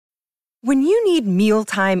When you need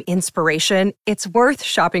mealtime inspiration, it's worth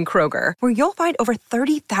shopping Kroger, where you'll find over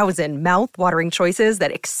 30,000 mouth-watering choices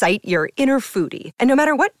that excite your inner foodie. And no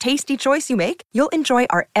matter what tasty choice you make, you'll enjoy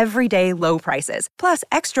our everyday low prices, plus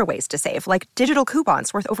extra ways to save, like digital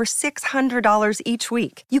coupons worth over $600 each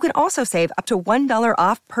week. You can also save up to $1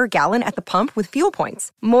 off per gallon at the pump with fuel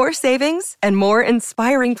points. More savings and more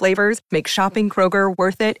inspiring flavors make shopping Kroger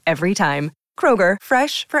worth it every time. Kroger,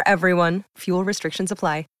 fresh for everyone. Fuel restrictions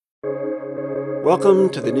apply. Welcome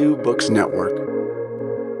to the New Books Network.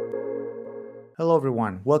 Hello,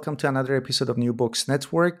 everyone. Welcome to another episode of New Books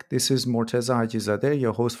Network. This is Morteza Hajizadeh,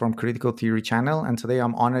 your host from Critical Theory Channel, and today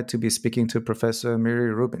I'm honored to be speaking to Professor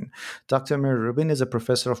Miri Rubin. Dr. Miri Rubin is a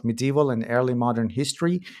professor of medieval and early modern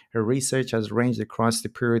history. Her research has ranged across the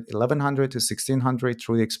period 1100 to 1600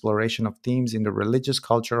 through the exploration of themes in the religious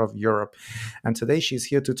culture of Europe. And today she's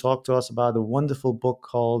here to talk to us about a wonderful book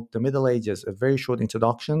called The Middle Ages, a very short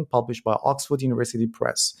introduction published by Oxford University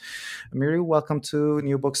Press. Miri, welcome to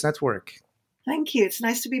New Books Network. Thank you. It's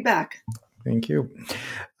nice to be back. Thank you.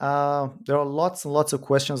 There are lots and lots of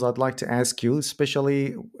questions I'd like to ask you,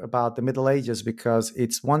 especially about the Middle Ages, because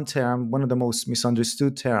it's one of the most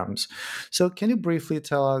misunderstood terms. So can you briefly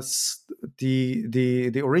tell us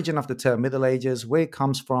the origin of the term Middle Ages, where it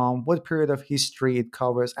comes from, what period of history it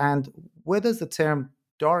covers, and where does the term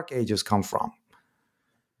Dark Ages come from?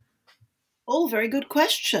 All very good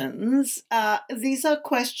questions. These are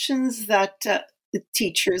questions that the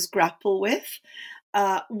teachers grapple with.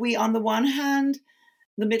 We, on the one hand,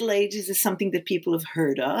 the Middle Ages is something that people have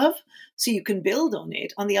heard of, so you can build on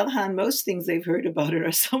it. On the other hand, most things they've heard about it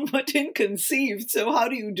are somewhat inconceived, so how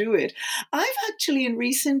do you do it? I've actually, in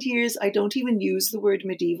recent years, I don't even use the word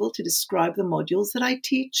medieval to describe the modules that I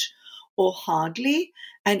teach, or hardly.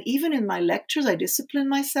 And even in my lectures, I discipline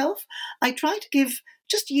myself. I try to give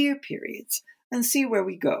just year periods and see where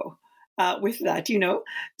we go. With that,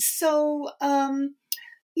 So,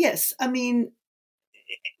 yes, I mean,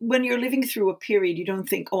 when you're living through a period, you don't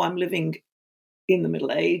think, I'm living in the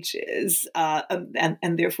Middle Ages.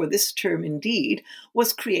 And therefore, this term indeed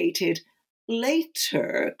was created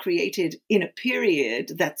later, created in a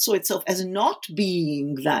period that saw itself as not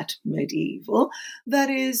being that medieval.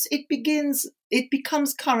 That is, it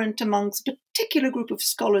becomes current amongst a particular group of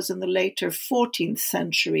scholars in the later 14th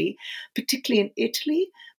century, particularly in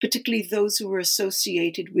Italy, particularly those who were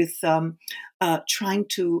associated with trying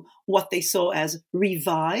to, what they saw as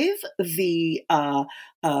revive the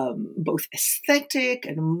both aesthetic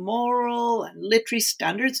and moral and literary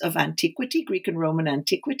standards of antiquity, Greek and Roman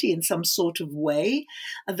antiquity, in some sort of way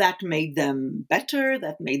that made them better,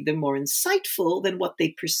 that made them more insightful than what they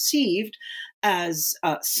perceived as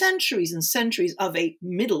centuries and centuries of a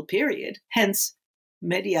middle period, hence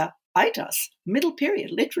media Itas, middle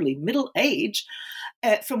period, literally middle age,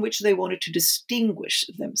 from which they wanted to distinguish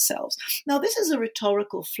themselves. Now, this is a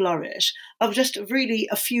rhetorical flourish of just really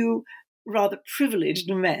a few rather privileged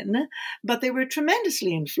men, but they were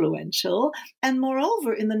tremendously influential. And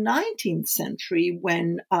moreover, in the 19th century,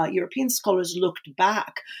 when European scholars looked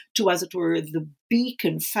back to, as it were, the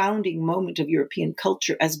beacon founding moment of European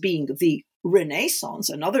culture as being the Renaissance,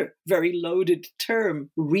 another very loaded term,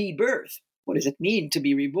 rebirth. What does it mean to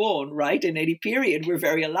be reborn, right? In any period, we're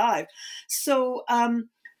very alive. So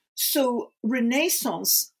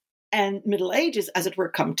Renaissance and Middle Ages, as it were,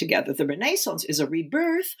 come together. The Renaissance is a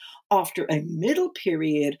rebirth after a middle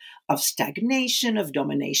period of stagnation, of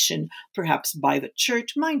domination, perhaps by the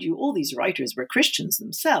church. Mind you, all these writers were Christians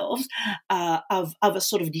themselves, of a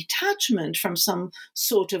sort of detachment from some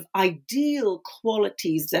sort of ideal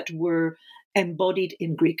qualities that were embodied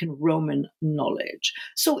in Greek and Roman knowledge.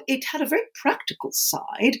 So it had a very practical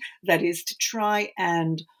side, that is to try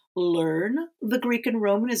and learn the Greek and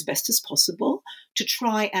Roman as best as possible, to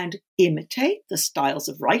try and imitate the styles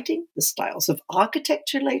of writing, the styles of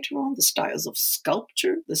architecture later on, the styles of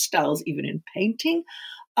sculpture, the styles even in painting,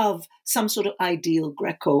 of some sort of ideal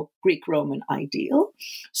Greco-Greek-Roman ideal.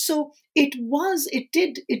 So it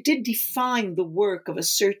did define the work of a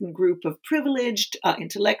certain group of privileged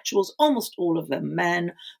intellectuals, almost all of them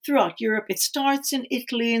men, throughout Europe. It starts in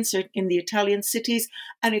Italy, in the Italian cities,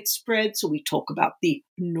 and it spreads. So we talk about the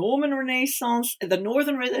Northern Renaissance, we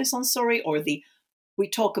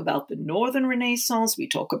talk about the Northern Renaissance, we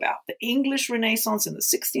talk about the English Renaissance in the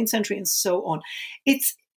 16th century, and so on.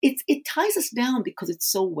 It ties us down because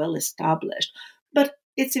it's so well established. But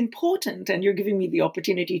it's important, and you're giving me the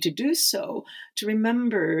opportunity to do so, to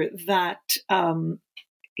remember that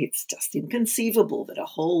it's just inconceivable that a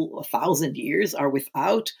whole 1,000 years are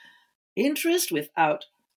without interest, without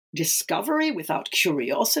discovery, without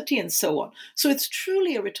curiosity, and so on. So it's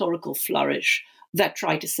truly a rhetorical flourish that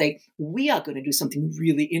try to say, we are going to do something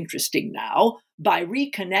really interesting now by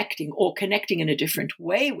reconnecting or connecting in a different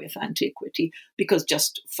way with antiquity. Because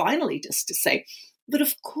just to say, but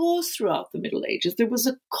of course, throughout the Middle Ages, there was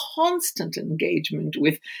a constant engagement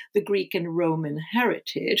with the Greek and Roman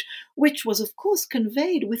heritage, which was, of course,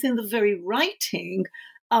 conveyed within the very writing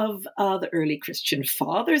of the early Christian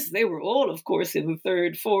fathers. They were all, of course, in the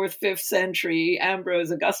 3rd, 4th, 5th century, Ambrose,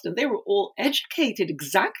 Augustine. They were all educated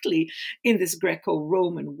exactly in this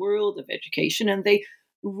Greco-Roman world of education, and they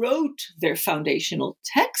wrote their foundational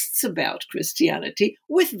texts about Christianity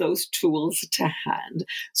with those tools to hand.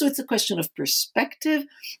 So it's a question of perspective.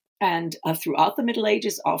 And throughout the Middle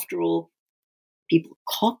Ages, after all, people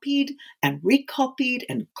copied and recopied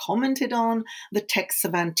and commented on the texts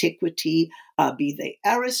of antiquity, be they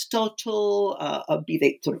Aristotle, be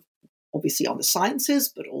they sort of obviously on the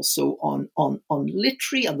sciences, but also on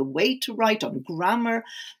literary, on the way to write, on grammar.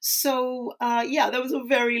 So, that was a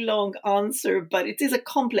very long answer, but it is a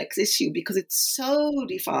complex issue because it so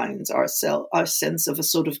defines our sense of a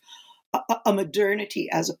sort of a modernity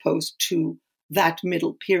as opposed to that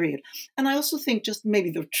middle period. And I also think just maybe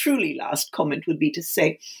the truly last comment would be to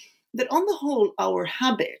say that on the whole, our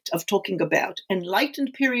habit of talking about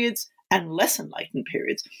enlightened periods and less enlightened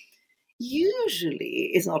periods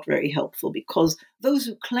usually is not very helpful, because those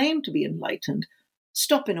who claim to be enlightened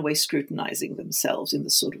stop in a way scrutinizing themselves in the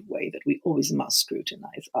sort of way that we always must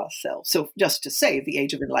scrutinize ourselves. So just to say, the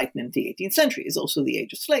age of enlightenment in the 18th century is also the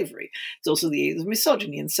age of slavery. It's also the age of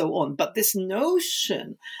misogyny and so on. But this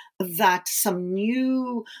notion that some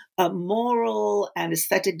new moral and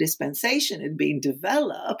aesthetic dispensation had been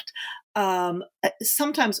developed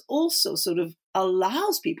sometimes also sort of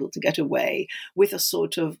allows people to get away with a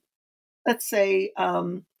sort of, let's say,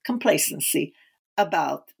 complacency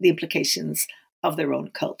about the implications of their own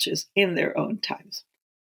cultures in their own times.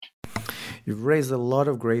 You've raised a lot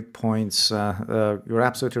of great points. You're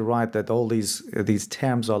absolutely right that all these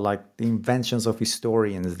terms are like the inventions of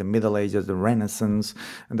historians, the Middle Ages, the Renaissance.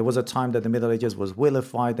 And there was a time that the Middle Ages was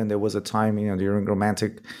vilified, and there was a time, during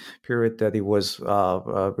Romantic period that it was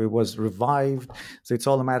revived. So it's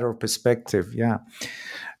all a matter of perspective. Yeah.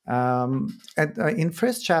 And in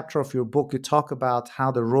first chapter of your book, you talk about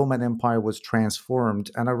how the Roman Empire was transformed,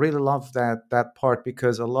 and I really love that part,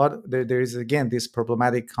 because there is again this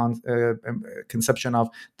problematic conception of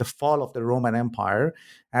the fall of the Roman Empire,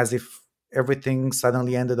 as if everything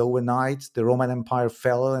suddenly ended overnight. The Roman Empire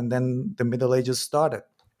fell, and then the Middle Ages started.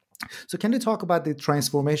 So, can you talk about the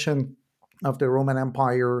transformation of the Roman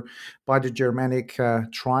Empire by the Germanic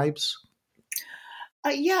tribes?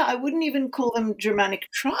 I wouldn't even call them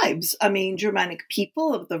Germanic tribes. I mean, Germanic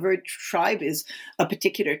people. The word tribe is a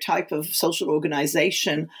particular type of social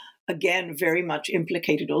organization, again, very much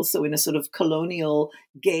implicated also in a sort of colonial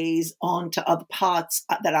gaze onto other parts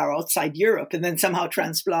that are outside Europe, and then somehow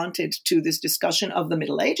transplanted to this discussion of the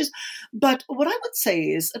Middle Ages. But what I would say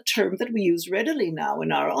is a term that we use readily now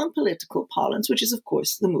in our own political parlance, which is, of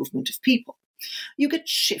course, the movement of people. You get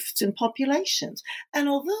shifts in populations. And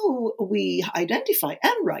although we identify,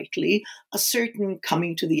 and rightly, a certain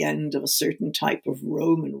coming to the end of a certain type of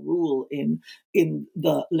Roman rule in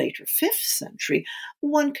the later 5th century,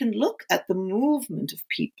 one can look at the movement of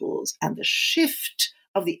peoples and the shift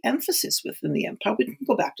of the emphasis within the empire. We can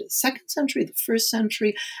go back to the 2nd century, the 1st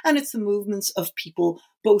century, and it's the movements of people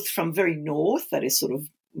both from very north, that is sort of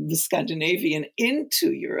the Scandinavian,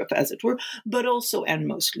 into Europe, as it were, but also and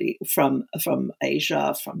mostly from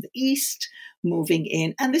Asia, from the East, moving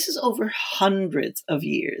in. And this is over hundreds of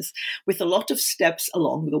years, with a lot of steps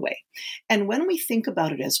along the way. And when we think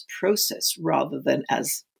about it as process rather than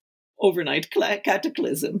as overnight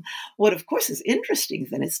cataclysm, what of course is interesting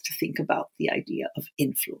then is to think about the idea of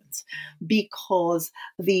influence, because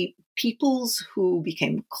the peoples who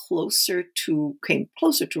came closer to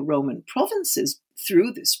Roman provinces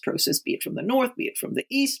through this process, be it from the north, be it from the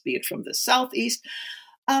east, be it from the southeast,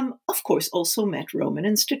 of course, also met Roman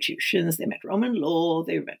institutions. They met Roman law,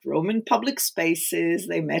 they met Roman public spaces,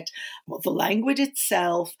 they met the language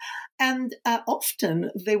itself, and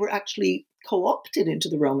often they were actually co-opted into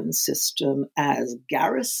the Roman system as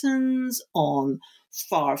garrisons on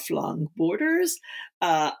far-flung borders,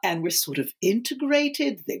 and were sort of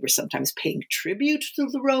integrated. They were sometimes paying tribute to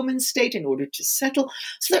the Roman state in order to settle.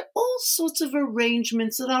 So there are all sorts of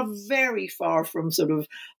arrangements that are very far from sort of,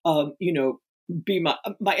 be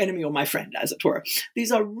my enemy or my friend, as it were.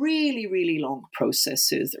 These are really, really long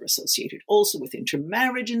processes. They're associated also with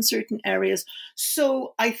intermarriage in certain areas.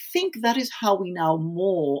 So I think that is how we now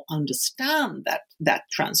more understand that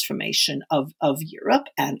transformation of Europe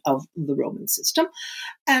and of the Roman system.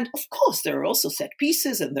 And of course, there are also set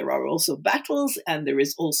pieces, and there are also battles, and there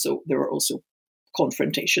are also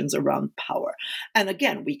confrontations around power. And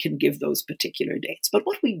again, we can give those particular dates. But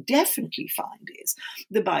what we definitely find is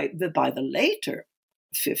that by the later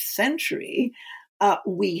 5th century,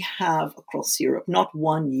 we have across Europe not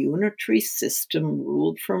one unitary system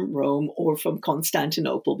ruled from Rome or from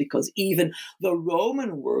Constantinople, because even the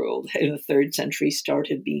Roman world in the 3rd century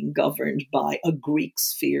started being governed by a Greek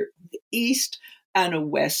sphere in the east and a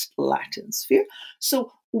West Latin sphere.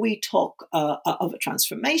 So we talk of a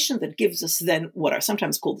transformation that gives us then what are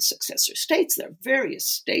sometimes called the successor states. There are various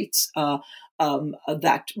states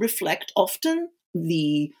that reflect often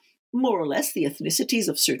more or less the ethnicities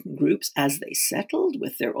of certain groups as they settled,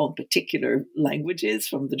 with their own particular languages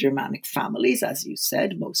from the Germanic families, as you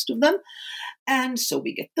said, most of them. And so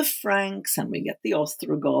we get the Franks, and we get the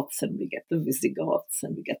Ostrogoths, and we get the Visigoths,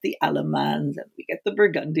 and we get the Alamans, and we get the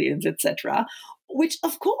Burgundians, etc., which,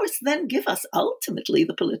 of course, then give us ultimately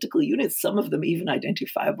the political units, some of them even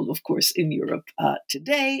identifiable, of course, in Europe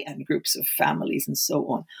today, and groups of families and so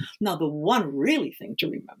on. Now, the really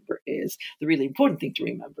important thing to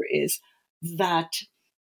remember is that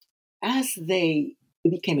as they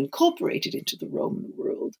became incorporated into the Roman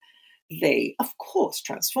world, they, of course,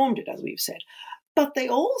 transformed it, as we've said, but they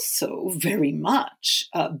also very much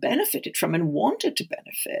benefited from and wanted to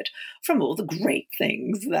benefit from all the great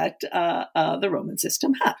things that the Roman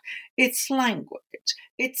system had. Its language,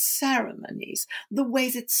 its ceremonies, the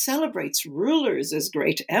ways it celebrates rulers as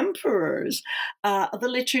great emperors, the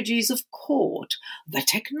liturgies of court, the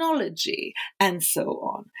technology, and so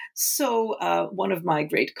on. So one of my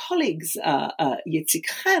great colleagues, Yitzhak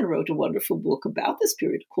Chen, wrote a wonderful book about this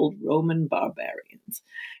period called Roman Barbarians,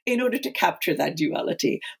 in order to capture that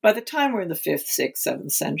duality. By the time we're in the 5th, 6th,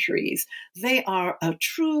 7th centuries, they are a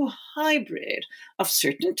true hybrid of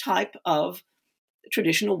certain type of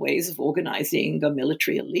traditional ways of organizing a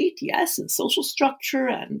military elite, yes, and social structure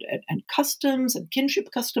and customs and kinship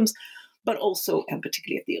customs, but also, and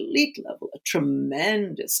particularly at the elite level, a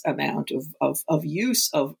tremendous amount of use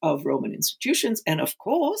of Roman institutions, and of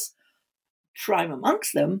course, prime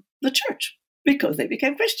amongst them, the church, because they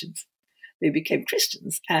became Christians.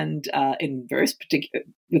 And in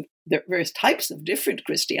with their various types of different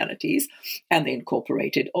Christianities, and they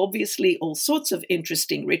incorporated, obviously, all sorts of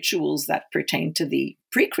interesting rituals that pertain to the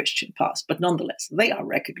pre-Christian past, but nonetheless, they are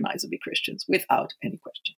recognizably Christians without any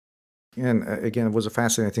question. And again, it was a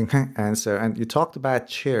fascinating answer. And you talked about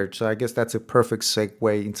church, so I guess that's a perfect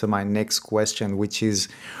segue into my next question, which is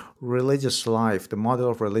religious life, the model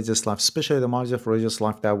of religious life, especially the model of religious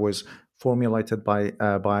life that was formulated by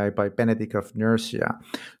Benedict of Nursia.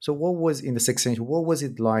 So what was in the 6th century? What was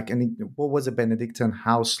it like? And what was a Benedictine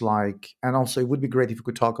house like? And also, it would be great if you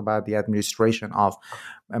could talk about the administration of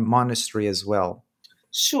a monastery as well.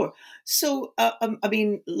 Sure. So,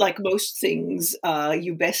 like most things,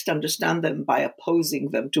 you best understand them by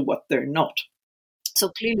opposing them to what they're not. So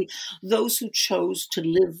clearly, those who chose to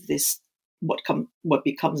live this, what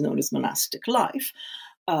becomes known as monastic life,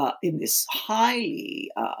 in this highly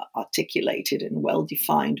articulated and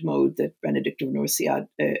well-defined mode that Benedict of Nursia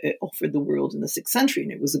offered the world in the 6th century,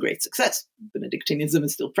 and it was a great success. Benedictinism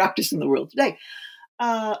is still practiced in the world today.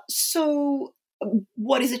 So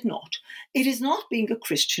what is it not? It is not being a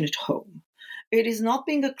Christian at home. It is not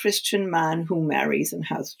being a Christian man who marries and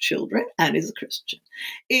has children and is a Christian.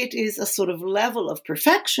 It is a sort of level of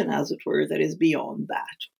perfection, as it were, that is beyond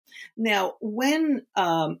that. Now, when,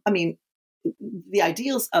 the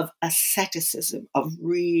ideals of asceticism, of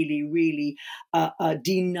really, really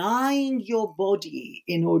denying your body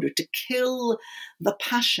in order to kill the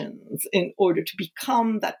passions, in order to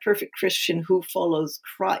become that perfect Christian who follows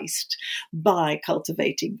Christ by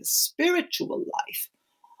cultivating the spiritual life,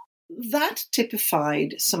 that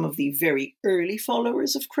typified some of the very early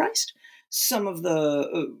followers of Christ, some of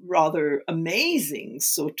the rather amazing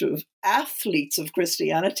sort of athletes of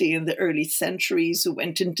Christianity in the early centuries who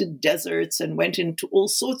went into deserts and went into all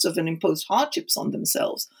sorts of and imposed hardships on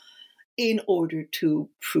themselves in order to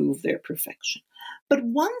prove their perfection. But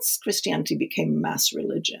once Christianity became mass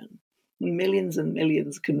religion, millions and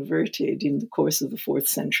millions converted in the course of the 4th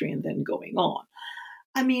century and then going on,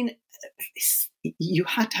 you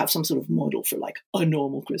had to have some sort of model for like a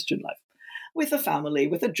normal Christian life. with a family,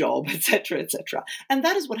 with a job, etc., etc. And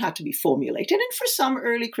that is what had to be formulated. And for some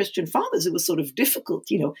early Christian fathers, it was sort of difficult.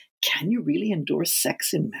 Can you really endorse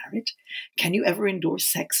sex in marriage? Can you ever endorse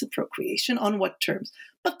sex and procreation? On what terms?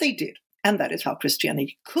 But they did. And that is how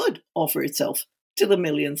Christianity could offer itself to the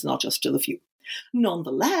millions, not just to the few.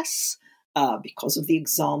 Nonetheless, because of the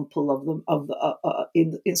example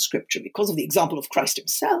in Scripture, because of the example of Christ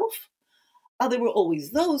himself, there were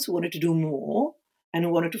always those who wanted to do more and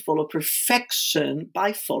who wanted to follow perfection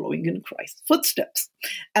by following in Christ's footsteps.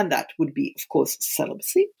 And that would be, of course,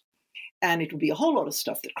 celibacy. And it would be a whole lot of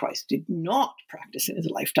stuff that Christ did not practice in his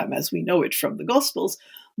lifetime, as we know it from the Gospels,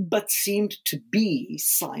 but seemed to be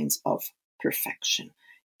signs of perfection,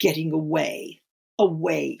 getting away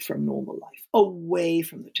from normal life, away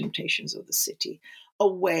from the temptations of the city,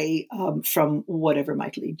 away from whatever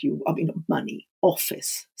might lead you, money,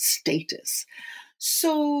 office, status.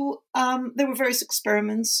 So there were various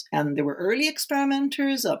experiments, and there were early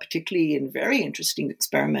experimenters, particularly in very interesting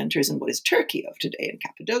experimenters in what is Turkey of today, in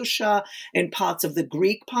Cappadocia, in parts of the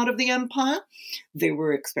Greek part of the empire. There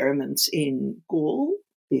were experiments in Gaul,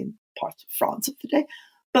 in parts of France of today.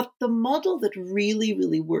 But the model that really,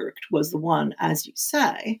 really worked was the one, as you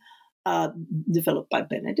say, developed by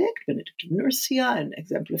Benedict of Nursia, and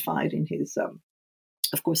exemplified in his,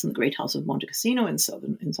 of course, in the great house of Monte Cassino in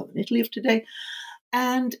southern Italy of today.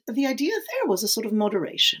 And the idea there was a sort of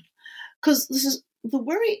moderation, because the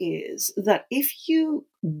worry is that if you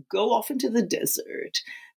go off into the desert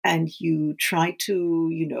and you try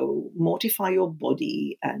to, mortify your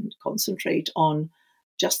body and concentrate on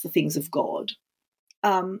just the things of God,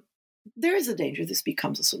 there is a danger this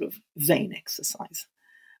becomes a sort of vain exercise,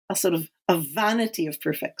 a sort of a vanity of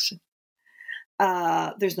perfection.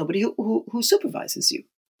 There's nobody who supervises you.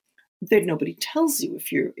 Nobody tells you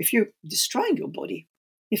if you're destroying your body,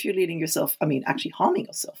 if you're leading yourself, actually harming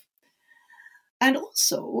yourself. And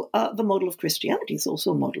also, the model of Christianity is also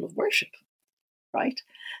a model of worship, right?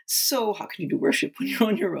 So how can you do worship when you're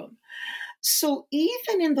on your own? So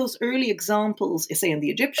even in those early examples, say in the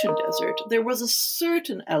Egyptian desert, there was a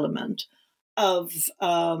certain element of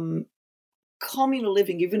communal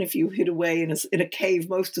living, even if you hid away in a cave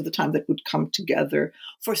most of the time, that would come together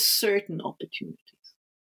for certain opportunities.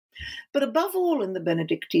 But above all, in the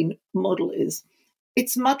Benedictine model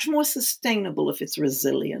it's much more sustainable if it's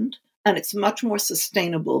resilient, and it's much more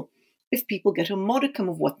sustainable if people get a modicum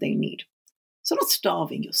of what they need. So not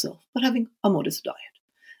starving yourself, but having a modest diet.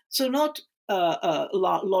 So not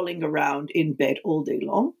lolling around in bed all day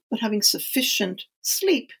long, but having sufficient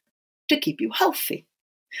sleep to keep you healthy.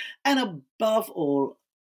 And above all,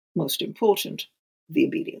 most important, the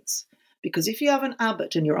obedience. Because if you have an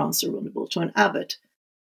abbot and you're answerable to an abbot,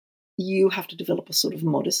 you have to develop a sort of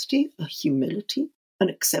modesty, a humility, an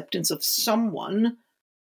acceptance of someone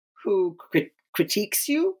who critiques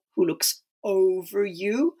you, who looks over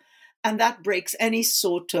you, and that breaks any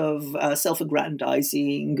sort of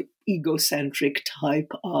self-aggrandizing, egocentric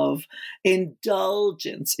type of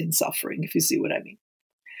indulgence in suffering, if you see what I mean.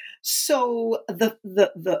 So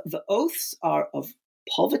the oaths are of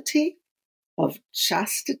poverty, of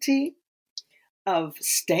chastity, of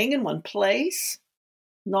staying in one place,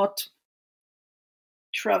 not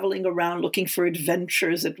traveling around looking for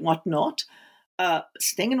adventures and whatnot.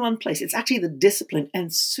 Staying in one place. It's actually the discipline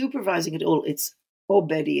and supervising it all. It's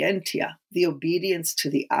obedientia, the obedience to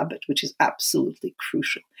the abbot, which is absolutely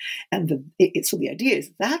crucial. And so the idea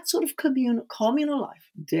is that sort of communal life,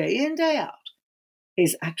 day in, day out,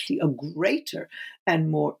 is actually a greater and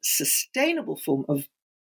more sustainable form of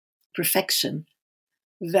perfection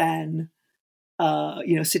than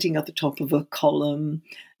sitting at the top of a column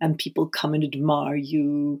and people come and admire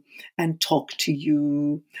you and talk to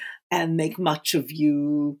you and make much of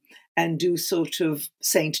you and do sort of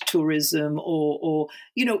saint tourism or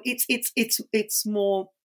it's more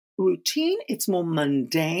routine, it's more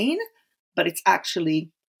mundane, but it's actually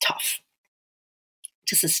tough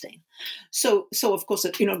to sustain. So of course,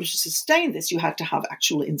 in order to sustain this, you had to have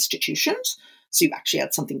actual institutions. So you actually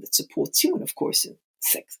had something that supports you. And of course, in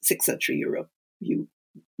 6th century Europe,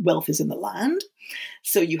 wealth is in the land.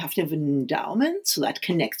 So you have to have an endowment. So that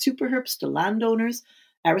connects you perhaps to landowners,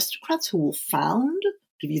 aristocrats who will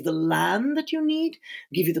give you the land that you need,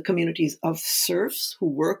 give you the communities of serfs who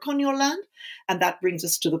work on your land. And that brings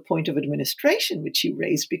us to the point of administration, which you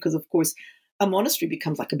raised, because of course, a monastery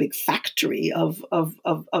becomes like a big factory of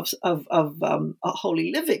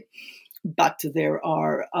holy living. But there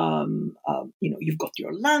are, you've got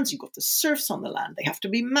your lands, you've got the serfs on the land. They have to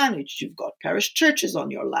be managed. You've got parish churches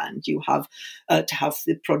on your land. You have to have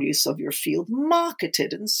the produce of your field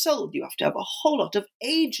marketed and sold. You have to have a whole lot of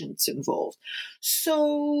agents involved.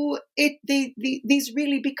 So these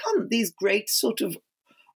really become these great sort of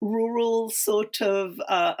rural sort of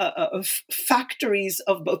factories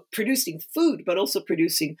of both producing food but also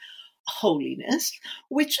producing holiness,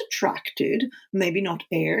 which attracted maybe not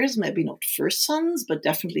heirs, maybe not first sons, but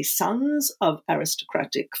definitely sons of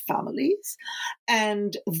aristocratic families.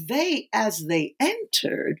 And they, as they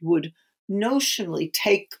entered, would notionally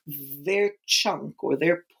take their chunk or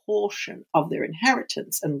their portion of their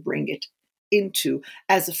inheritance and bring it into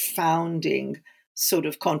as a founding sort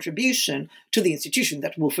of contribution to the institution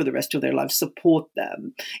that will for the rest of their lives support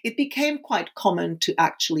them. It became quite common to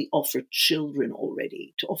actually offer children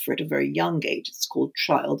already, to offer at a very young age. It's called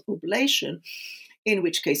child oblation, in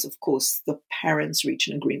which case, of course, the parents reach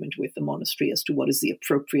an agreement with the monastery as to what is the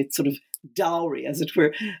appropriate sort of dowry, as it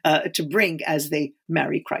were, to bring as they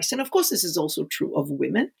marry Christ. And of course, this is also true of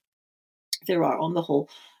women. There are, on the whole,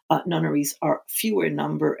 nunneries are fewer in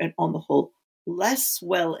number and on the whole, less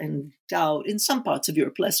well endowed, in some parts of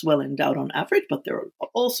Europe, less well endowed on average, but there are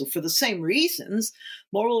also, for the same reasons,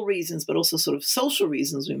 moral reasons, but also sort of social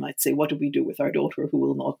reasons, we might say, what do we do with our daughter who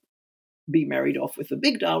will not be married off with a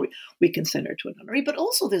big dowry? We can send her to a nunnery. But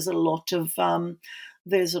also there's a lot of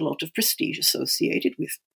prestige associated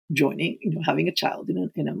with joining, having a child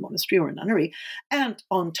in a monastery or a nunnery. And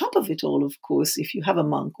on top of it all, of course, if you have a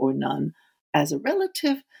monk or nun as a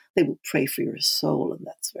relative, they will pray for your soul, and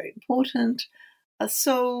that's very important.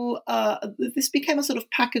 So this became a sort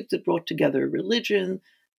of package that brought together religion,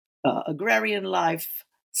 agrarian life,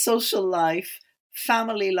 social life,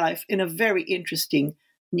 family life in a very interesting,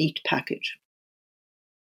 neat package.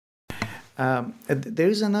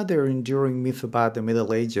 There's another enduring myth about the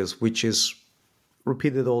Middle Ages, which is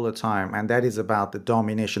repeated all the time, and that is about the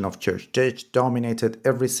domination of church. Church dominated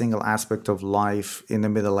every single aspect of life in the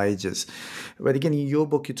Middle Ages. But again, in your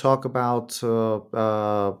book, you talk about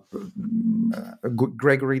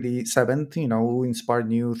Gregory the Seventh, who inspired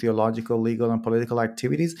new theological, legal, and political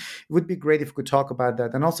activities. It would be great if we could talk about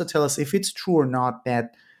that, and also tell us if it's true or not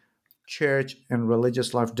that church and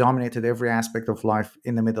religious life dominated every aspect of life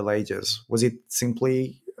in the Middle Ages. Was it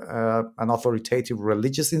simply an authoritative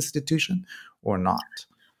religious institution or not?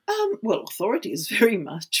 Well, authority is very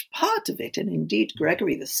much part of it. And indeed,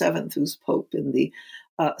 Gregory the Seventh, who's Pope in the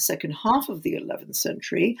second half of the 11th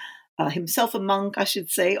century, himself a monk, I should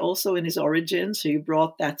say, also in his origin. So he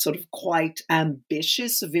brought that sort of quite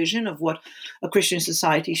ambitious vision of what a Christian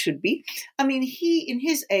society should be. I mean, he, in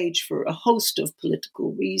his age, for a host of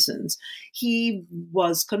political reasons, he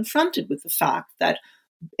was confronted with the fact that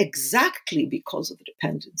exactly because of the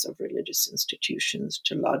dependence of religious institutions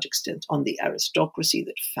to a large extent on the aristocracy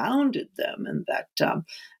that founded them and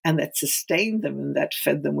that sustained them and that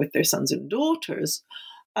fed them with their sons and daughters,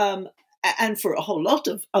 and for a whole lot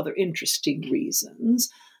of other interesting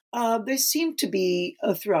reasons, there seemed to be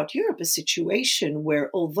throughout Europe a situation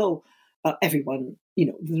where, although everyone,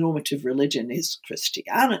 the normative religion is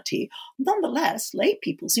Christianity, nonetheless, lay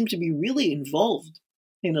people seem to be really involved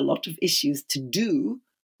in a lot of issues to do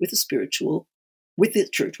with the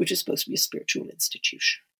church, which is supposed to be a spiritual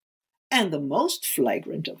institution. And the most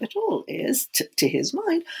flagrant of it all is, to his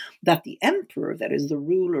mind, that the emperor, that is the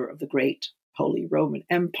ruler of the great Holy Roman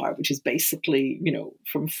Empire, which is basically,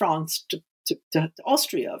 from France to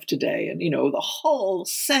Austria of today, and, the whole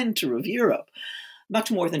center of Europe, much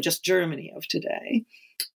more than just Germany of today,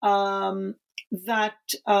 that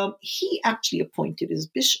he actually appointed as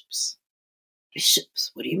bishops. Bishops?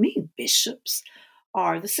 What do you mean, bishops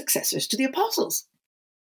are the successors to the apostles?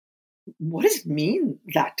 What does it mean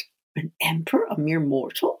that an emperor, a mere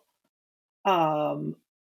mortal,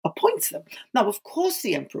 appoints them? Now, of course,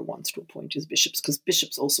 the emperor wants to appoint his bishops because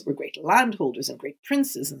bishops also were great landholders and great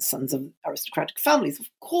princes and sons of aristocratic families. Of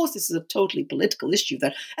course, this is a totally political issue,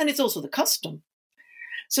 and it's also the custom.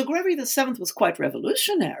 So Gregory VII was quite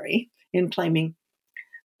revolutionary in claiming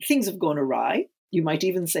things have gone awry. You might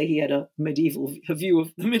even say he had a medieval view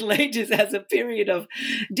of the Middle Ages as a period of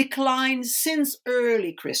decline since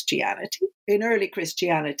early Christianity. In early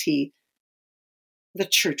Christianity, the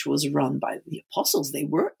church was run by the apostles. They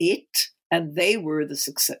were it, and they were the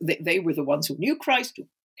success. They were the ones who knew Christ, who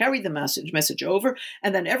carried the message over,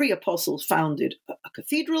 and then every apostle founded a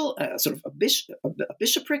cathedral, sort of a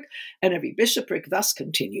bishopric, and every bishopric thus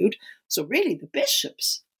continued. So really, the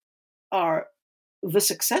bishops are the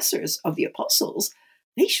successors of the apostles.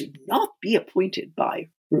 They should not be appointed by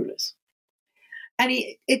rulers. And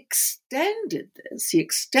he extended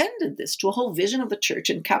this to a whole vision of the church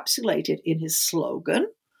encapsulated in his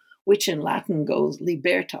slogan, which in Latin goes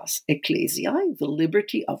libertas ecclesiae, the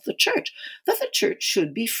liberty of the church, that the church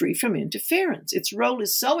should be free from interference. Its role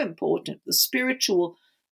is so important. The spiritual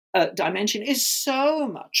dimension is so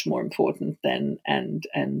much more important than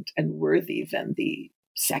and worthy than the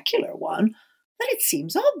secular one, that it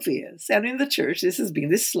seems obvious. And in the church, this has been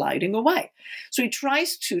this sliding away. So he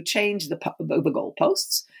tries to change the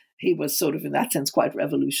goalposts. He was sort of, in that sense, quite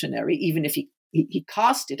revolutionary, even if he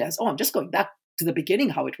cast it as, I'm just going back to the beginning,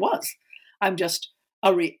 how it was. I'm just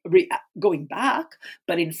going back.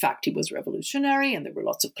 But in fact, he was revolutionary, and there were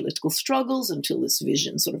lots of political struggles until this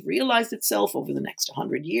vision sort of realized itself over the next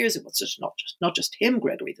 100 years. It was just not just him,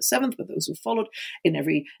 Gregory VII, but those who followed. In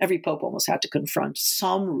every pope almost had to confront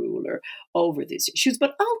some ruler over these issues.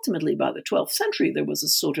 But ultimately, by the 12th century, there was a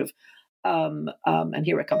sort of and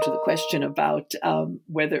here I come to the question about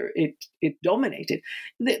whether it dominated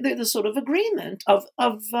the sort of agreement of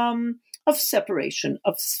separation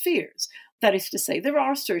of spheres. That is to say, there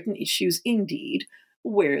are certain issues indeed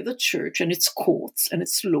where the church and its courts and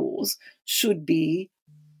its laws should be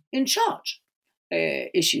in charge.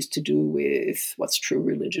 Issues to do with what's true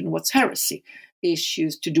religion, what's heresy,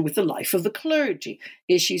 issues to do with the life of the clergy,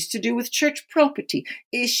 issues to do with church property,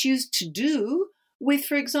 issues to do with,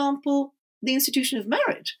 for example, the institution of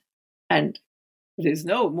marriage. And there's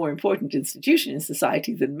no more important institution in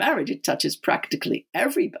society than marriage. It touches practically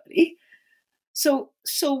everybody. So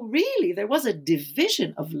really, there was a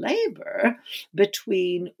division of labor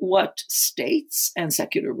between what states and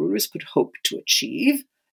secular rulers could hope to achieve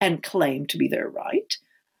and claim to be their right,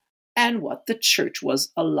 and what the church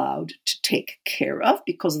was allowed to take care of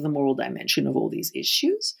because of the moral dimension of all these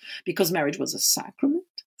issues, because marriage was a sacrament.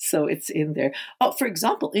 So it's in there. For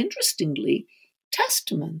example, interestingly,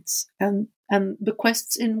 testaments and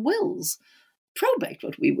bequests in wills, probate,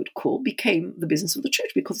 what we would call, became the business of the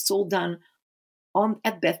church because it's all done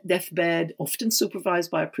at deathbed, often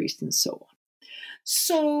supervised by a priest, and so on.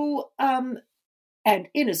 So, and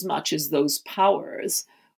inasmuch as those powers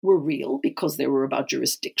were real because they were about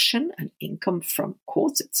jurisdiction and income from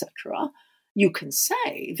courts, etc., you can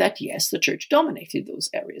say that, yes, the church dominated those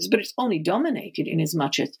areas, but it's only dominated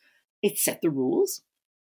inasmuch as it set the rules.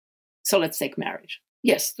 So let's take marriage.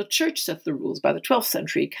 Yes, the church set the rules. By the 12th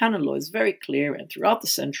century, canon law is very clear, and throughout the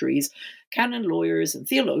centuries, canon lawyers and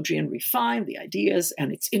theologians refine the ideas,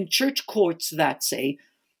 and it's in church courts that say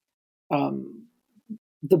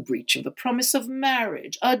the breach of the promise of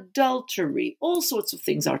marriage, adultery, all sorts of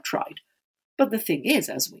things are tried. But the thing is,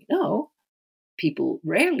 as we know, people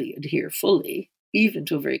rarely adhere fully, even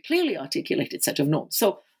to a very clearly articulated set of norms.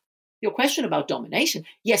 So your question about domination,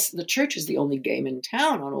 yes, the church is the only game in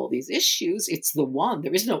town on all these issues. It's the one.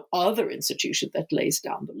 There is no other institution that lays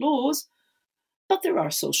down the laws. But there are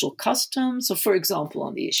social customs. So, for example,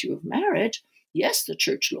 on the issue of marriage, yes, the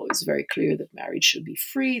church law is very clear that marriage should be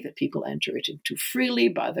free, that people enter it into freely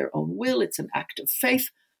by their own will. It's an act of faith.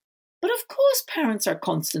 But of course, parents are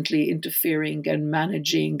constantly interfering and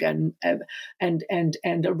managing and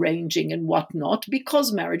arranging and whatnot,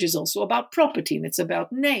 because marriage is also about property, and it's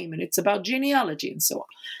about name, and it's about genealogy, and so on.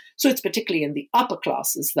 So it's particularly in the upper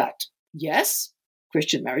classes that, yes,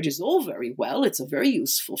 Christian marriage is all very well. It's a very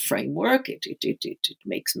useful framework. It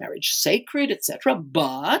makes marriage sacred, etc.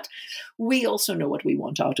 But we also know what we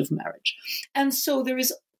want out of marriage. And so there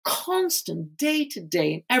is constant day to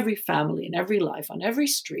day in every family, in every life, on every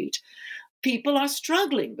street, people are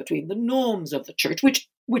struggling between the norms of the church,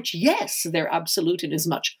 which yes, they're absolute in as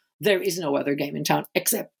much there is no other game in town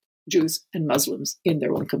except Jews and Muslims in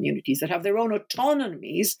their own communities that have their own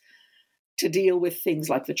autonomies to deal with things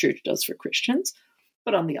like the church does for Christians.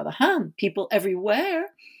 But on the other hand, people everywhere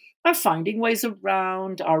are finding ways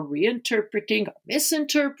around, are reinterpreting, are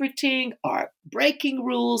misinterpreting, are breaking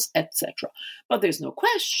rules, etc. But there's no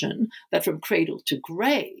question that from cradle to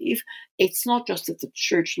grave, it's not just that the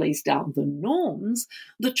church lays down the norms,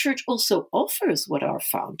 the church also offers what are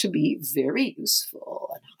found to be very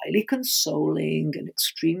useful and highly consoling and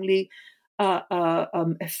extremely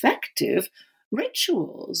effective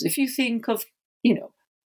rituals. If you think of,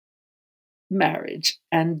 marriage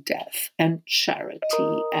and death and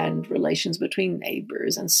charity and relations between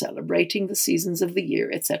neighbors and celebrating the seasons of the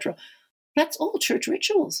year, etc. That's all church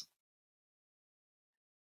rituals.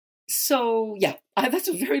 So, yeah, that's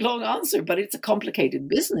a very long answer, but it's a complicated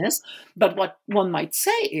business. But what one might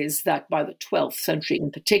say is that by the 12th century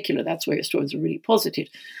in particular, that's where historians are really positive,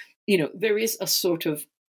 there is a sort of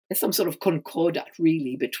some sort of concordat,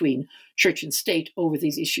 really, between church and state over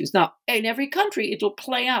these issues. Now, in every country, it'll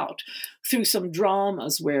play out through some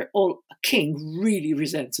dramas where a king really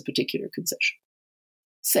resents a particular concession.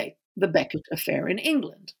 Say, the Becket affair in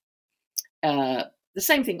England. The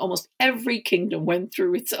same thing, almost every kingdom went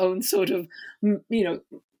through its own sort of,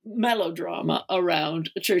 melodrama around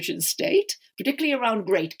church and state, particularly around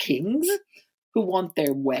great kings who want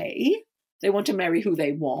their way. They want to marry who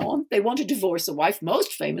they want. They want to divorce a wife,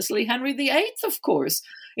 most famously Henry VIII, of course.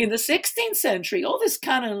 In the 16th century, all this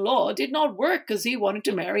canon law did not work because he wanted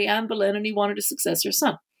to marry Anne Boleyn and he wanted a successor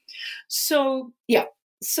son. So, yeah.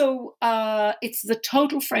 So it's the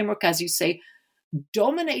total framework, as you say,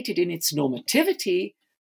 dominated in its normativity,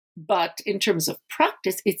 but in terms of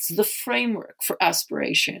practice, it's the framework for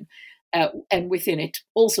aspiration. And within it,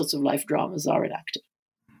 all sorts of life dramas are enacted.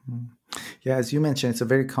 Yeah, as you mentioned, it's a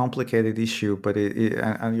very complicated issue, but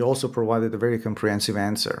and you also provided a very comprehensive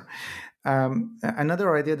answer.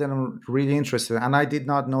 Another idea that I'm really interested in, and I did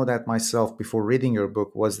not know that myself before reading your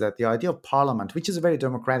book, was that the idea of parliament, which is a very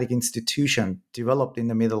democratic institution developed in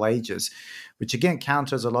the Middle Ages, which again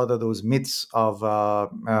counters a lot of those myths of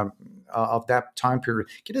that time period.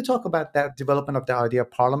 Can you talk about that development of the idea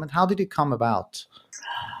of parliament? How did it come about?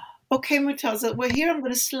 Okay, Murtaza. Well, here I'm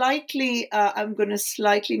going to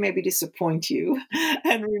slightly maybe disappoint you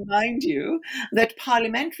and remind you that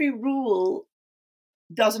parliamentary rule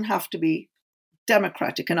doesn't have to be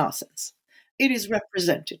democratic in our sense. It is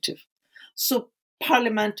representative. So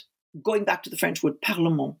parliament, going back to the French word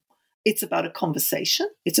parlement, it's about a conversation.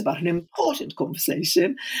 It's about an important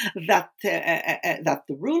conversation that the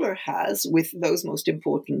ruler has with those most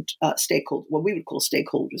important stakeholders, what we would call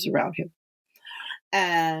stakeholders around him.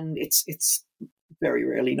 And it's very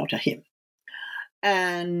rarely not a him.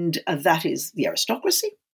 And that is the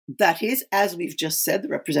aristocracy. That is, as we've just said, the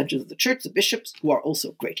representatives of the church, the bishops, who are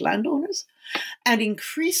also great landowners, and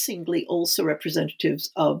increasingly also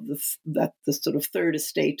representatives of the sort of third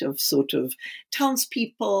estate of sort of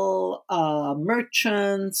townspeople,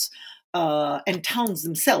 merchants, and towns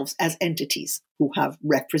themselves as entities who have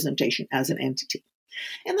representation as an entity.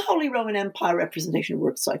 In the Holy Roman Empire, representation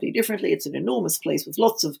works slightly differently. It's an enormous place with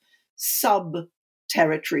lots of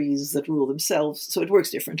sub-territories that rule themselves, so it works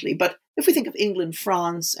differently. But if we think of England,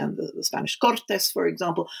 France, and the Spanish Cortes, for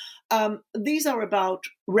example, these are about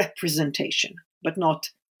representation, but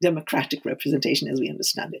not democratic representation as we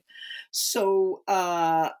understand it. So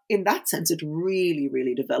in that sense, it really,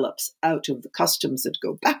 really develops out of the customs that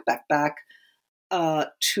go back,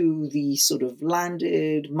 to the sort of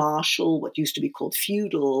landed, martial, what used to be called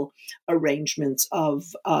feudal arrangements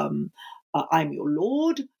of I'm your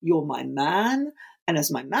lord, you're my man, and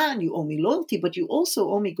as my man, you owe me loyalty, but you also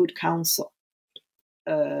owe me good counsel.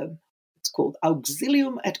 It's called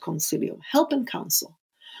auxilium et consilium, help and counsel.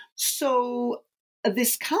 So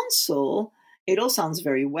this counsel, it all sounds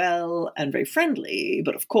very well and very friendly,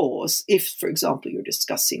 but of course, if, for example, you're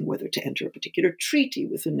discussing whether to enter a particular treaty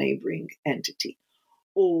with a neighboring entity,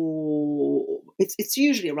 or it's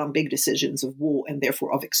usually around big decisions of war and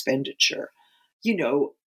therefore of expenditure,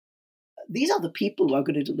 these are the people who are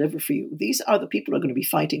going to deliver for you. These are the people who are going to be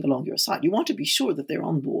fighting along your side. You want to be sure that they're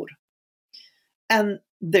on board. And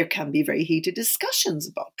there can be very heated discussions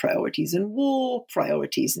about priorities in war,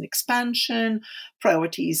 priorities in expansion,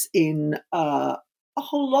 priorities in a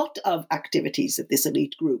whole lot of activities that this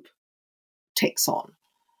elite group takes on.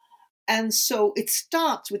 And so it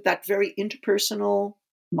starts with that very interpersonal,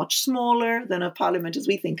 much smaller than a parliament as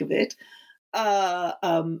we think of it,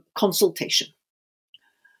 consultation.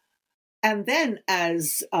 And then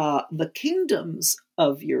as the kingdoms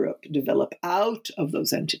of Europe develop out of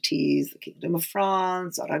those entities, the Kingdom of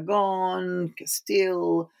France, Aragon,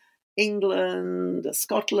 Castile, England,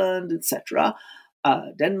 Scotland, etc.,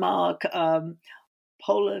 Denmark,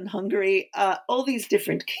 Poland, Hungary, all these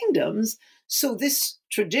different kingdoms. So this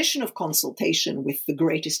tradition of consultation with the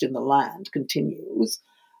greatest in the land continues,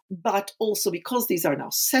 but also because these are now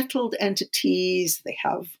settled entities, they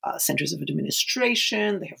have centers of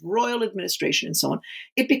administration, they have royal administration and so on,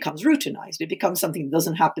 it becomes routinized. It becomes something that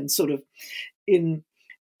doesn't happen sort of in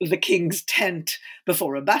the king's tent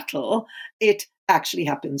before a battle. It actually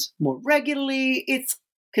happens more regularly. It's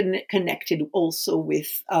connected also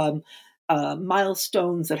with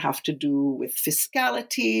milestones that have to do with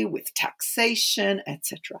fiscality, with taxation,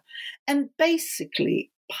 etc. And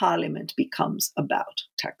basically, Parliament becomes about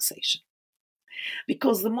taxation.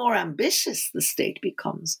 Because the more ambitious the state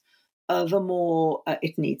becomes, the more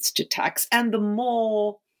it needs to tax, and the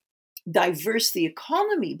more diverse the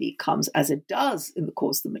economy becomes, as it does in the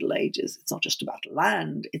course of the Middle Ages, it's not just about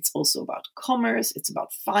land, it's also about commerce, it's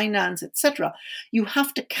about finance, etc. You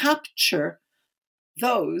have to capture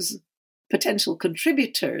those potential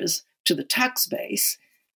contributors to the tax base,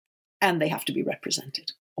 and they have to be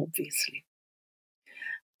represented, obviously.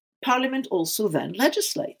 Parliament also then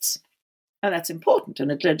legislates, and that's important,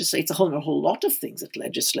 and it legislates a whole lot of things. It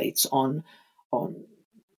legislates on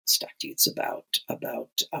statutes about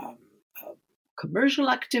commercial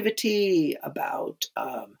activity, about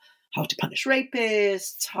how to punish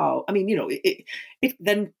rapists, it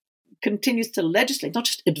then continues to legislate, not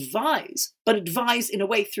just advise, but advise in a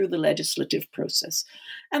way through the legislative process.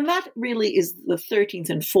 And that really is the 13th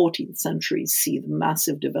and 14th centuries see the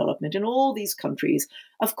massive development in all these countries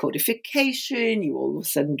of codification. You all of a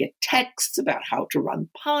sudden get texts about how to run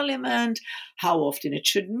parliament, how often it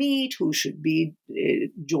should meet, who should be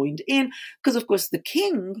joined in. Because, of course, the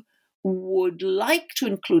king would like to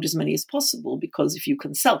include as many as possible, because if you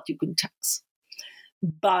consult, you can tax.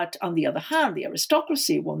 But on the other hand, the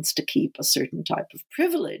aristocracy wants to keep a certain type of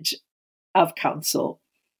privilege of council,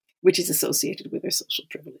 which is associated with their social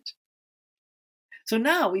privilege. So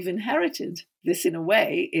now we've inherited this in a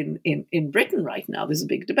way in Britain right now. There's a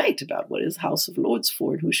big debate about what is House of Lords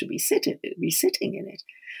for and who should be sitting in it.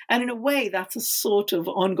 And in a way, that's a sort of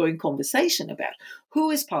ongoing conversation about who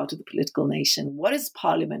is part of the political nation, what is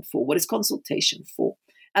Parliament for, what is consultation for.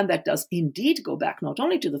 And that does indeed go back not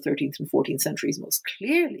only to the 13th and 14th centuries most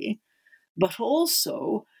clearly, but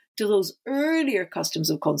also to those earlier customs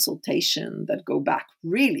of consultation that go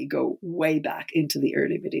way back into the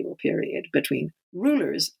early medieval period between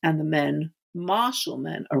rulers and the men, martial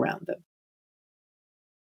men around them.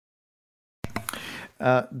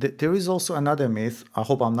 There is also another myth, I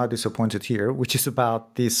hope I'm not disappointed here, which is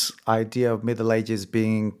about this idea of Middle Ages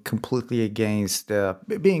being completely against,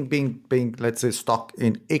 being let's say, stuck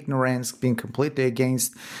in ignorance, being completely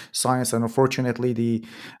against science. And unfortunately, the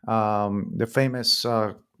famous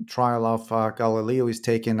trial of Galileo is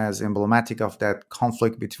taken as emblematic of that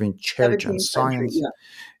conflict between church and science.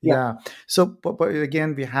 Yeah. So, but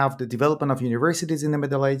again, we have the development of universities in the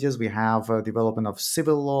Middle Ages. We have development of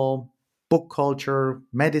civil law, book culture,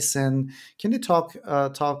 medicine. Can you talk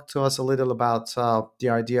to us a little about the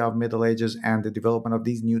idea of Middle Ages and the development of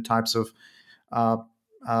these new types of,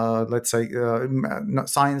 let's say,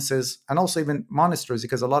 sciences, and also even monasteries?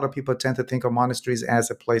 Because a lot of people tend to think of monasteries as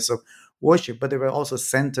a place of worship, but they were also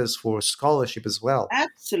centers for scholarship as well.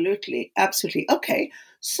 Absolutely, absolutely. Okay,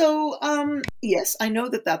 so yes, I know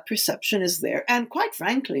that perception is there, and quite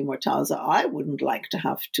frankly, Mortaza, I wouldn't like to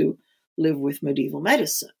have to live with medieval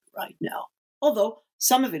medicine right now. Although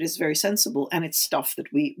some of it is very sensible, and it's stuff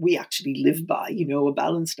that we actually live by, a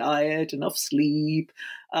balanced diet, enough sleep,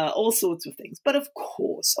 all sorts of things. But of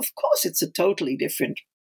course, it's a totally different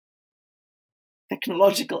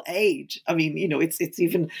technological age. I mean,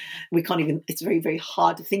 it's very, very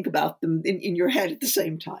hard to think about them in your head at the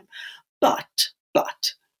same time. But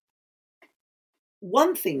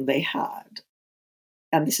one thing they had,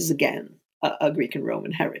 and this is again a Greek and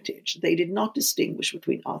Roman heritage, they did not distinguish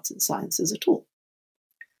between arts and sciences at all.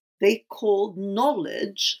 They called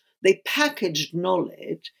knowledge, they packaged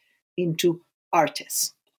knowledge into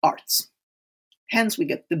artes, arts. Hence we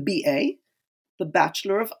get the BA, the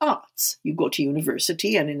Bachelor of Arts. You go to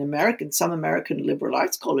university, and in some American liberal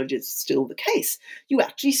arts colleges, it's still the case. You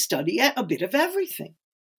actually study a bit of everything.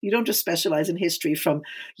 You don't just specialize in history from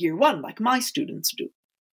year one, like my students do.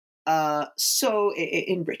 So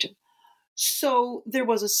in Britain. So there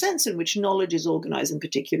was a sense in which knowledge is organized in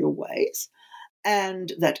particular ways,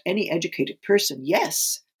 and that any educated person,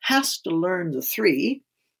 yes, has to learn the three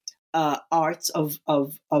arts of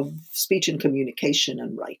speech and communication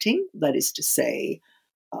and writing. That is to say,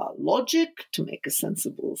 logic, to make a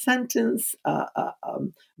sensible sentence,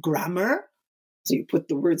 grammar, so you put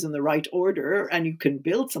the words in the right order and you can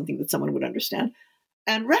build something that someone would understand,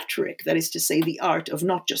 and rhetoric, that is to say, the art of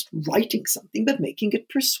not just writing something, but making it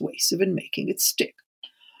persuasive and making it stick.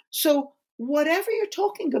 So whatever you're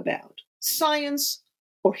talking about, science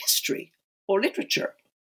or history or literature,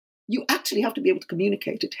 you actually have to be able to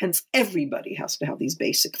communicate it. Hence, everybody has to have these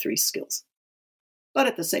basic three skills. But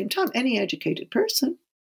at the same time, any educated person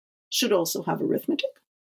should also have arithmetic,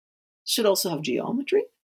 should also have geometry,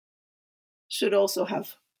 should also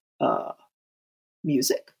have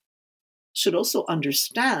music, should also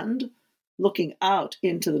understand looking out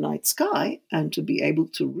into the night sky and to be able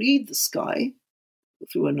to read the sky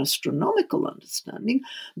through an astronomical understanding,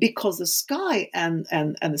 because the sky and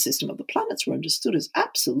the system of the planets were understood as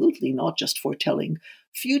absolutely not just foretelling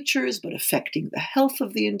futures, but affecting the health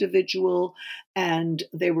of the individual, and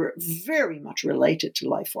they were very much related to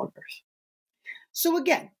life on Earth. So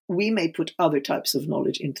again, we may put other types of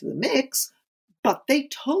knowledge into the mix, but they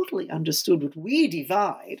totally understood what we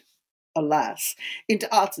divide, alas,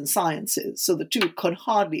 into arts and sciences, so the two could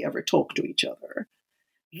hardly ever talk to each other.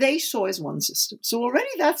 They saw as one system. So already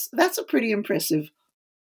that's a pretty impressive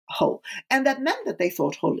whole. And that meant that they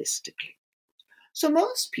thought holistically. So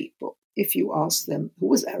most people, if you ask them, who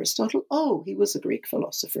was Aristotle? Oh, he was a Greek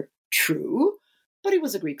philosopher. True, but he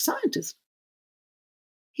was a Greek scientist.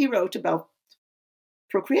 He wrote about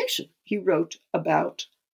procreation. He wrote about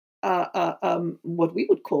what we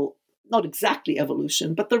would call, not exactly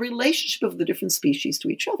evolution, but the relationship of the different species to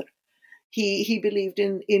each other. He believed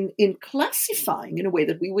in classifying in a way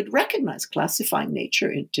that we would recognize, classifying nature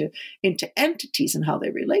into entities and how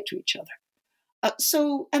they relate to each other.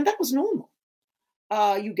 And that was normal.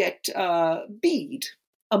 You get Bede,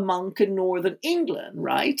 a monk in northern England,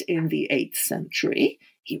 right, in the 8th century.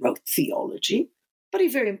 He wrote theology, but he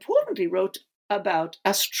very importantly wrote about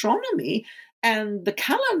astronomy and the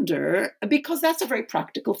calendar, because that's a very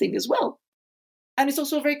practical thing as well. And it's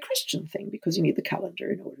also a very Christian thing, because you need the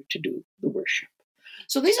calendar in order to do the worship.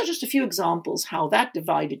 So these are just a few examples how that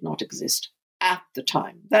divide did not exist at the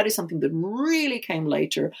time. That is something that really came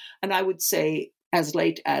later, and I would say as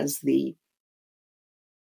late as the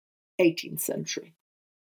 18th century.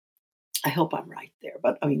 I hope I'm right there,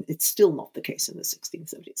 but I mean, it's still not the case in the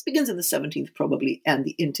 16th, 17th. It begins in the 17th probably, and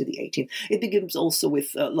into the 18th. It begins also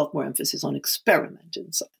with a lot more emphasis on experiment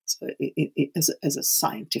in science, as a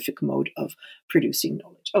scientific mode of producing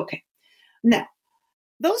knowledge. Okay, now,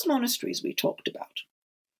 those monasteries we talked about,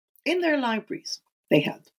 in their libraries, they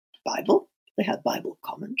had Bible, they had Bible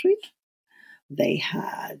commentaries, they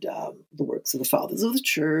had the works of the fathers of the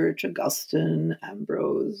church, Augustine,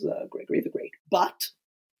 Ambrose, Gregory the Great, but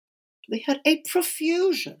they had a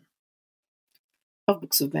profusion of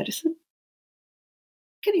books of medicine.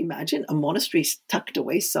 Can you imagine a monastery tucked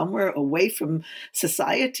away somewhere away from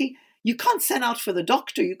society? You can't send out for the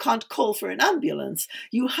doctor. You can't call for an ambulance.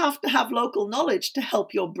 You have to have local knowledge to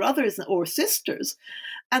help your brothers or sisters.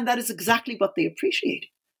 And that is exactly what they appreciated.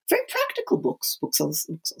 Very practical books, books on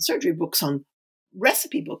surgery, books on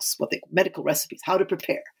recipe books, medical recipes, how to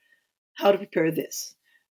prepare this.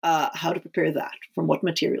 How to prepare that, from what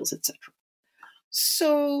materials, etc.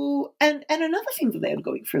 So, and another thing that they had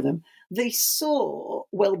going for them, they saw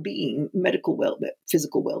well-being,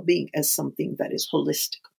 physical well-being, as something that is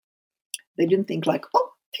holistic. They didn't think like,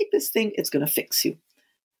 oh, take this thing, it's going to fix you,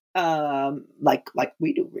 like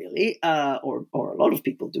we do really, or a lot of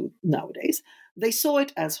people do nowadays. They saw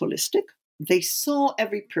it as holistic. They saw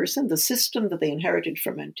every person. The system that they inherited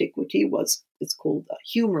from antiquity it's called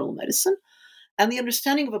humoral medicine. And the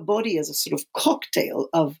understanding of a body as a sort of cocktail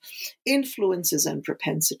of influences and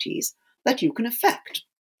propensities that you can affect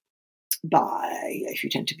by, if you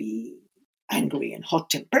tend to be angry and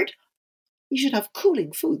hot-tempered, you should have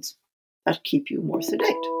cooling foods that keep you more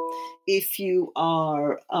sedate. If you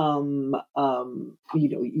are,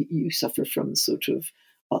 you suffer from sort of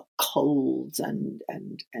colds and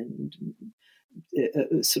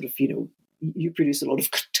sort of, you produce a lot of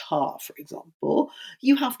catarrh, for example,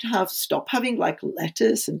 you have to stop having like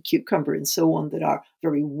lettuce and cucumber and so on that are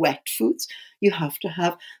very wet foods. You have to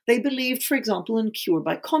have, they believed, for example, in cure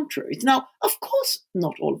by contraries. Now, of course,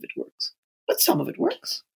 not all of it works, but some of it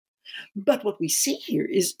works. But what we see here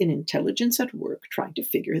is an intelligence at work trying to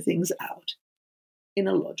figure things out in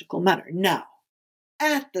a logical manner. Now,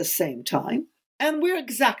 at the same time, and we're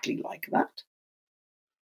exactly like that,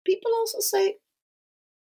 people also say,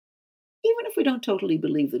 even if we don't totally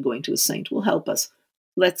believe that going to a saint will help us,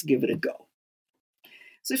 let's give it a go.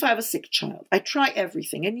 So if I have a sick child, I try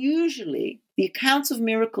everything. And usually the accounts of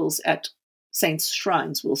miracles at saints'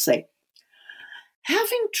 shrines will say,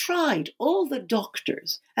 having tried all the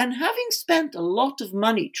doctors and having spent a lot of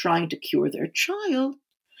money trying to cure their child,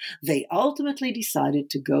 they ultimately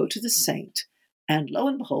decided to go to the saint. And lo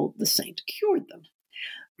and behold, the saint cured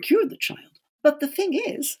the child. But the thing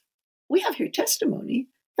is, we have here testimony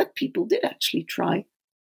that people did actually try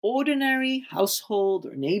ordinary household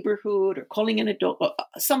or neighborhood or calling in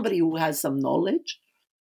somebody who has some knowledge,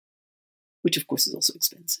 which of course is also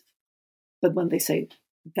expensive. But when they say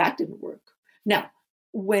that didn't work. Now,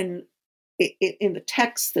 when in the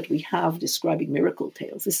texts that we have describing miracle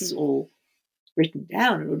tales, this is all written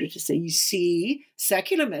down in order to say, you see,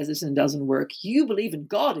 secular medicine doesn't work. You believe in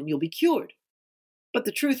God and you'll be cured. But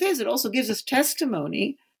the truth is, it also gives us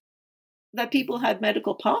testimony that people had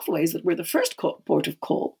medical pathways that were the first port of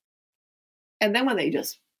call. And then when they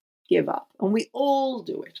just give up, and we all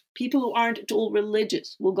do it, people who aren't at all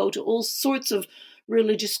religious will go to all sorts of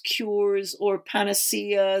religious cures or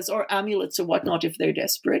panaceas or amulets or whatnot if they're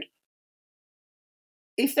desperate.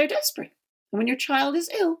 If they're desperate. And when your child is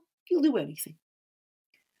ill, you'll do anything.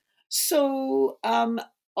 So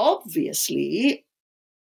obviously,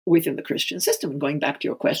 within the Christian system, and going back to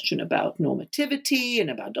your question about normativity and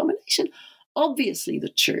about domination, obviously the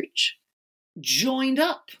church joined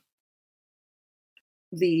up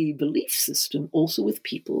the belief system also with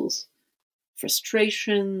people's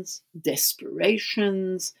frustrations,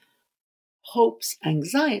 desperations, hopes,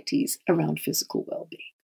 anxieties around physical well-being,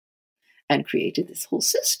 and created this whole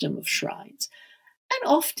system of shrines. And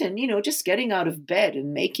often, just getting out of bed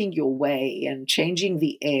and making your way and changing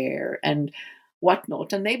the air and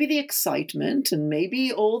whatnot, and maybe the excitement and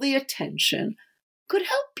maybe all the attention could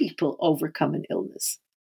help people overcome an illness.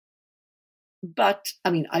 But,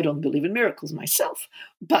 I don't believe in miracles myself,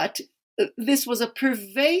 but this was a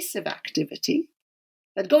pervasive activity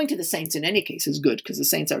that going to the saints in any case is good because the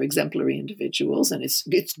saints are exemplary individuals and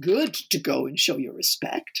it's good to go and show your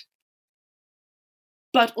respect.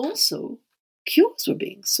 But also, cures were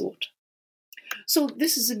being sought. So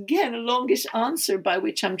this is, again, a longish answer by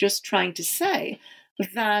which I'm just trying to say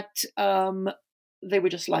that they were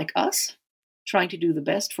just like us, trying to do the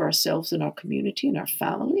best for ourselves and our community and our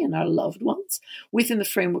family and our loved ones within the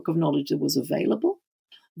framework of knowledge that was available.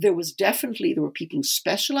 There were people who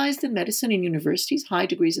specialized in medicine in universities, high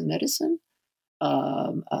degrees in medicine.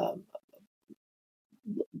 Lots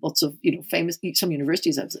of, famous, some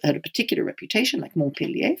universities have had a particular reputation, like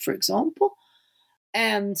Montpellier, for example.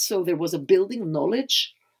 And so there was a building of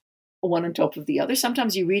knowledge, one on top of the other.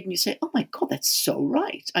 Sometimes you read and you say, oh my God, that's so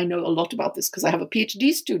right. I know a lot about this because I have a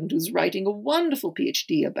PhD student who's writing a wonderful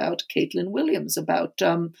PhD about Caitlin Williams, about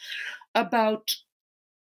how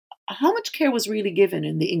much care was really given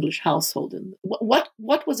in the English household and what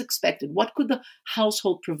was expected. What could the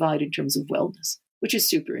household provide in terms of wellness, which is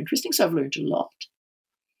super interesting. So I've learned a lot.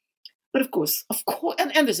 But of course,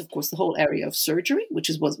 and there's, of course, the whole area of surgery,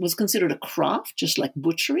 which was considered a craft, just like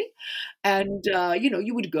butchery. And,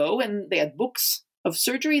 you would go and they had books of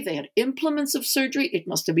surgery. They had implements of surgery. It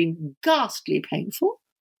must have been ghastly painful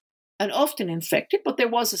and often infected. But there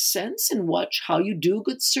was a sense in how you do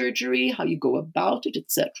good surgery, how you go about it,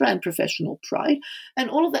 etc., and professional pride and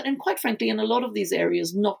all of that. And quite frankly, in a lot of these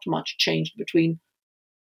areas, not much changed between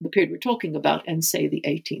the period we're talking about and, say, the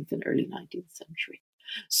 18th and early 19th century.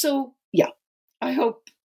 So, yeah, I hope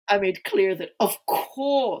I made clear that, of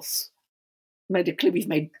course, medically we've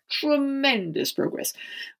made tremendous progress.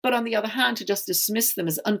 But on the other hand, to just dismiss them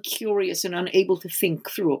as uncurious and unable to think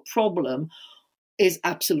through a problem is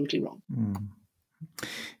absolutely wrong. Mm.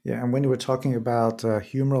 Yeah, and when you were talking about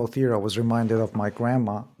humoral theory, I was reminded of my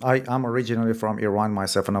grandma. I'm originally from Iran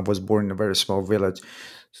myself, and I was born in a very small village.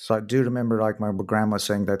 So I do remember my grandma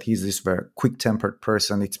saying that he's this very quick-tempered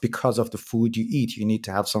person. It's because of the food you eat. You need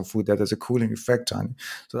to have some food that has a cooling effect on you.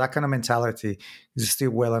 So that kind of mentality is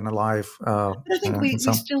still well and alive. But I think we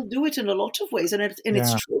still do it in a lot of ways, and it's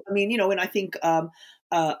true. And I think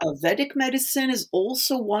Vedic medicine is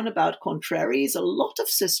also one about contraries. A lot of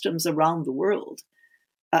systems around the world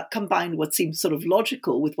combined what seems sort of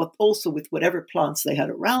logical with whatever plants they had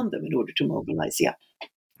around them in order to mobilize. Yeah.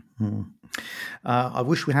 I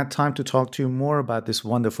wish we had time to talk to you more about this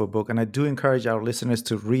wonderful book, and I do encourage our listeners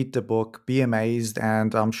to read the book, be amazed,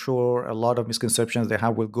 and I'm sure a lot of misconceptions they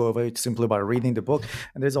have will go away simply by reading the book.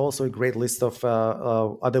 And there's also a great list of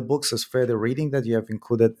other books as further reading that you have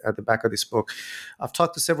included at the back of this book. I've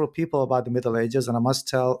talked to several people about the Middle Ages, and I must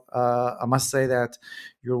say that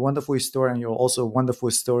you're a wonderful historian. You're also a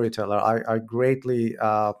wonderful storyteller. I greatly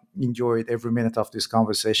enjoyed every minute of this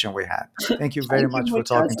conversation we had. Thank you very much for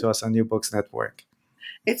talking to us on New Books Network.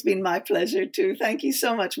 It's been my pleasure too. Thank you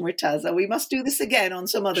so much, Murtaza. We must do this again on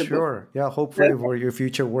some other book. Sure. Yeah, hopefully for your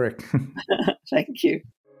future work. Thank you.